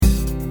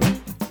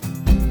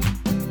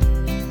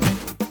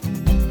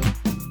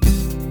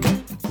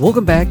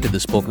Welcome back to the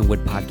Spoken Wood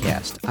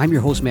Podcast. I'm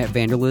your host, Matt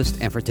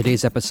Vanderlist, and for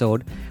today's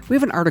episode, we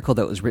have an article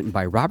that was written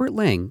by Robert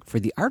Lang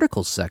for the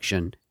Articles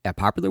section at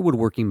Popular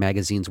Woodworking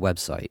Magazine's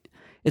website.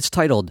 It's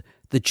titled,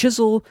 The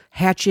Chisel,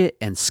 Hatchet,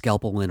 and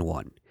Scalpel in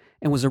One,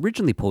 and was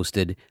originally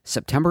posted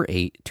September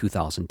 8,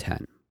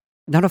 2010.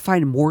 Now, to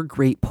find more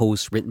great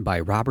posts written by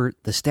Robert,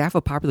 the staff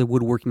of Popular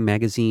Woodworking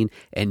Magazine,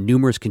 and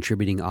numerous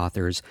contributing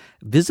authors,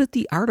 visit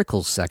the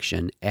Articles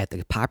section at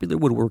the Popular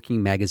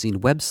Woodworking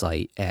Magazine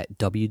website at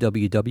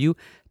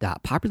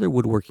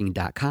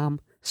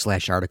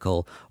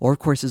www.popularwoodworking.com/article, or of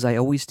course, as I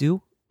always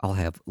do, I'll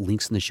have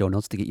links in the show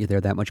notes to get you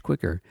there that much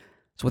quicker.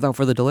 So without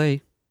further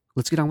delay,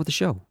 let's get on with the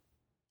show.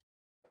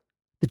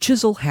 The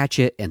Chisel,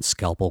 Hatchet, and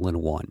Scalpel in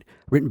One,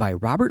 written by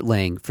Robert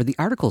Lang for the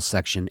Articles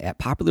section at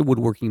Popular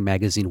Woodworking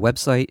Magazine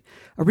website,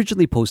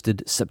 originally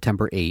posted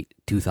September 8,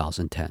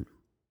 2010.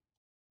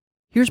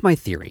 Here's my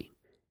theory.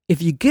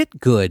 If you get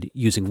good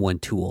using one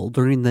tool,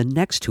 learning the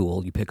next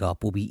tool you pick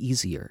up will be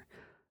easier.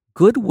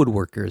 Good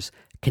woodworkers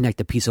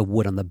connect a piece of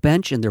wood on the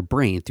bench in their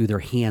brain through their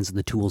hands and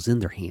the tools in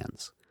their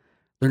hands.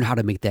 Learn how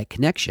to make that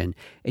connection,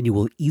 and you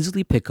will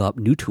easily pick up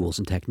new tools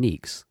and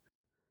techniques.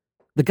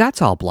 The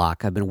Gottsaal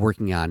block I've been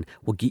working on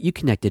will get you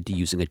connected to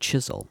using a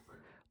chisel.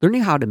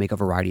 Learning how to make a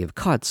variety of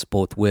cuts,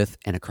 both with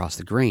and across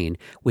the grain,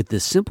 with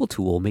this simple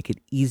tool will make it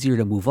easier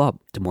to move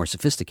up to more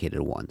sophisticated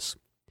ones.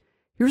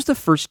 Here's the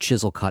first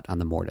chisel cut on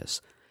the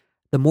mortise.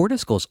 The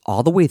mortise goes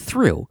all the way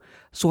through,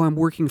 so I'm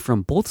working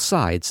from both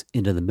sides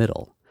into the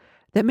middle.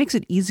 That makes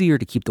it easier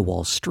to keep the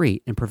walls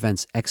straight and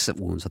prevents exit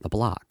wounds on the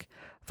block.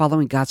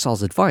 Following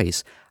Gottsaal's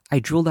advice, I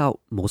drilled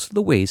out most of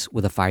the waste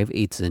with a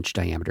 5/8 inch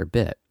diameter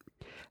bit.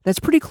 That's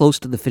pretty close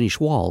to the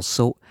finished walls,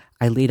 so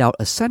I laid out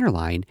a center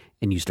line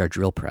and used our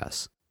drill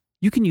press.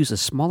 You can use a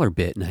smaller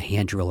bit in a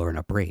hand drill or in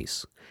a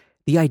brace.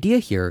 The idea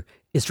here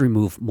is to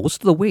remove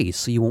most of the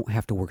waste so you won't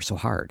have to work so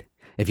hard.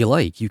 If you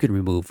like, you can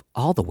remove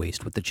all the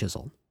waste with the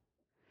chisel.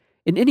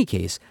 In any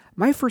case,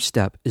 my first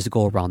step is to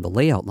go around the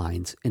layout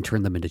lines and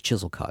turn them into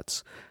chisel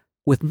cuts.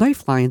 With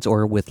knife lines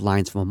or with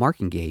lines from a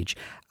marking gauge,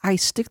 I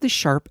stick the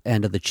sharp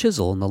end of the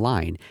chisel in the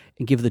line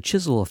and give the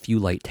chisel a few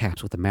light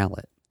taps with a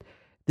mallet.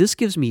 This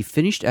gives me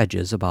finished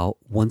edges about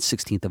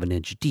 1/16 of an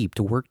inch deep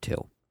to work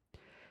to.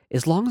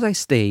 As long as I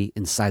stay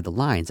inside the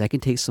lines, I can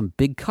take some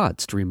big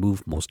cuts to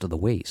remove most of the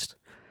waste.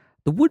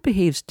 The wood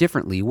behaves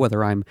differently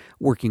whether I'm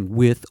working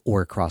with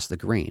or across the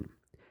grain.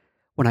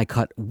 When I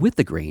cut with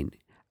the grain,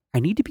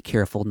 I need to be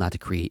careful not to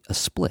create a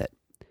split.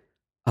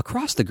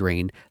 Across the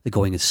grain, the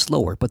going is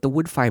slower, but the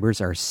wood fibers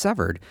are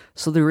severed,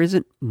 so there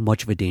isn't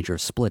much of a danger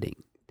of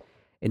splitting.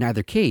 In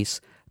either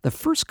case, the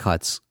first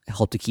cuts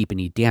help to keep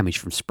any damage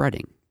from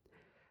spreading.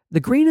 The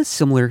grain is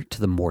similar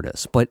to the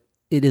mortise, but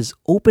it is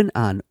open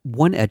on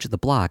one edge of the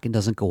block and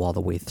doesn't go all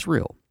the way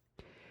through.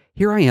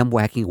 Here I am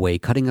whacking away,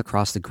 cutting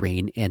across the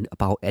grain and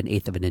about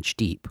 1/8 of an inch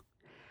deep.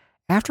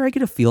 After I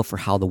get a feel for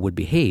how the wood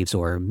behaves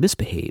or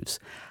misbehaves,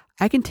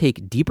 I can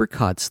take deeper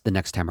cuts the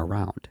next time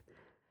around.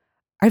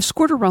 I've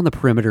scored around the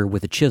perimeter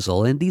with a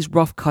chisel, and these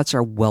rough cuts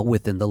are well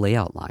within the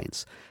layout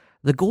lines.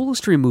 The goal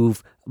is to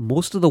remove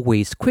most of the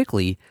waste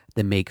quickly,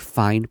 then make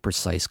fine,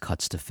 precise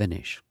cuts to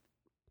finish.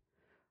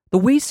 The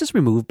waste is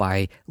removed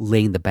by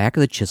laying the back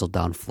of the chisel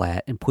down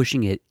flat and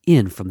pushing it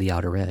in from the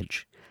outer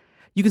edge.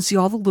 You can see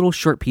all the little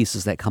short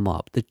pieces that come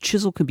up. The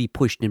chisel can be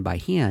pushed in by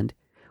hand,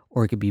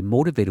 or it can be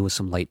motivated with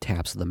some light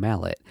taps of the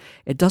mallet.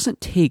 It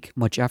doesn't take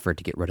much effort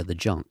to get rid of the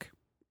junk.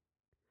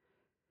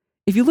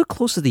 If you look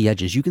close to the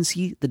edges, you can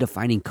see the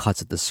defining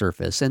cuts at the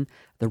surface and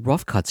the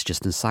rough cuts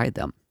just inside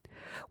them.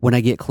 When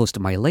I get close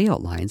to my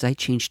layout lines, I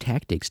change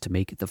tactics to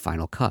make the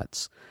final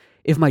cuts.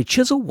 If my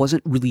chisel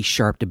wasn't really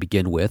sharp to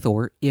begin with,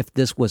 or if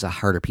this was a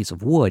harder piece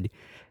of wood,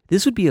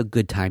 this would be a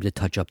good time to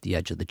touch up the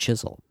edge of the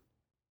chisel.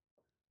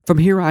 From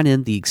here on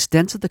in, the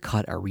extents of the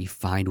cut are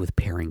refined with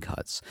paring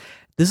cuts.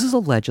 This is a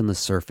ledge on the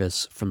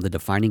surface from the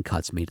defining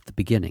cuts made at the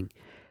beginning.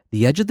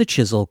 The edge of the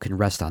chisel can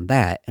rest on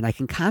that, and I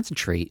can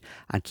concentrate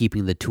on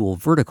keeping the tool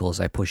vertical as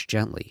I push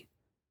gently.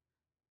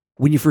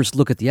 When you first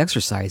look at the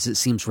exercise, it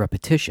seems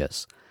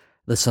repetitious.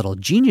 The subtle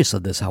genius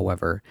of this,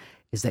 however,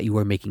 is that you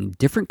are making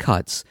different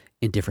cuts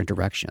in different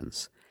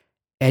directions.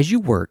 As you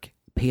work,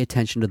 pay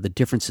attention to the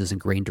differences in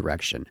grain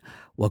direction,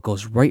 what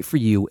goes right for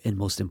you, and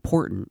most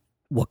important,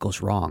 what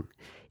goes wrong.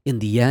 In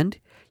the end,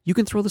 you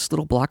can throw this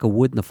little block of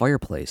wood in the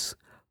fireplace.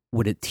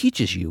 What it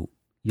teaches you,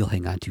 you'll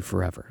hang on to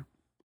forever.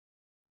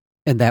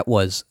 And that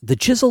was The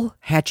Chisel,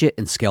 Hatchet,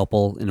 and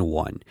Scalpel in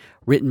One,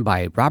 written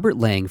by Robert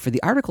Lang for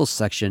the Articles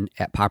section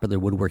at Popular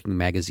Woodworking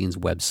Magazine's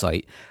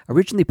website,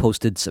 originally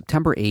posted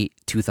September 8,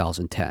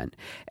 2010.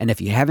 And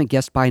if you haven't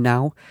guessed by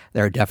now,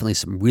 there are definitely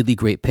some really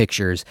great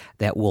pictures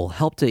that will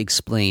help to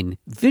explain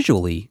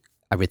visually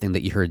everything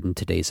that you heard in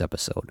today's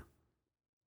episode.